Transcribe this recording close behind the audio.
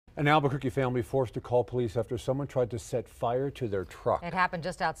An Albuquerque family forced to call police after someone tried to set fire to their truck. It happened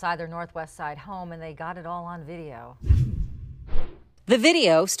just outside their northwest side home, and they got it all on video. The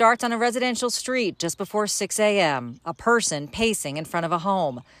video starts on a residential street just before 6 a.m., a person pacing in front of a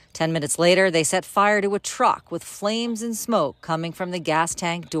home. 10 minutes later, they set fire to a truck with flames and smoke coming from the gas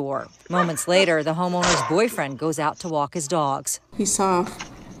tank door. Moments later, the homeowner's boyfriend goes out to walk his dogs. He saw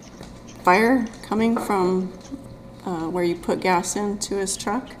fire coming from where you put gas into his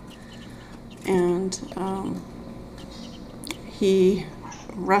truck, and he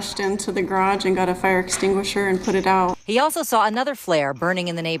rushed into the garage and got a fire extinguisher and put it out. He also saw another flare burning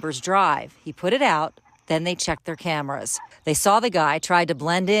in the neighbor's drive. He put it out, then they checked their cameras. They saw the guy tried to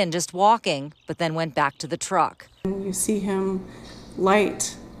blend in just walking, but then went back to the truck. And you see him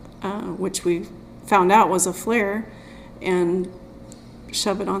light, which we found out was a flare, and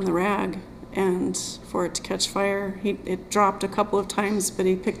shove it on the rag, and for it to catch fire. It dropped a couple of times, but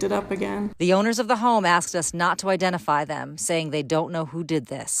he picked it up again. The owners of the home asked us not to identify them, saying they don't know who did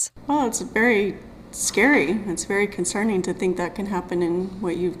this. Well, it's very scary. It's very concerning to think that can happen in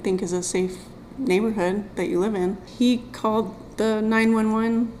what you think is a safe neighborhood that you live in. He called the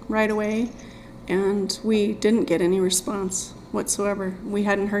 911 right away, and we didn't get any response whatsoever. We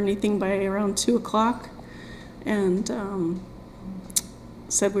hadn't heard anything by around 2 o'clock, and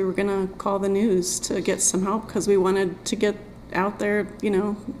said we were going to call the news to get some help because we wanted to get out there,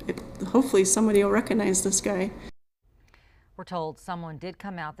 hopefully somebody will recognize this guy. We're told someone did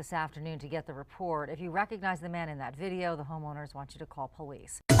come out this afternoon to get the report. If you recognize the man in that video, the homeowners want you to call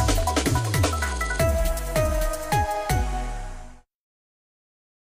police.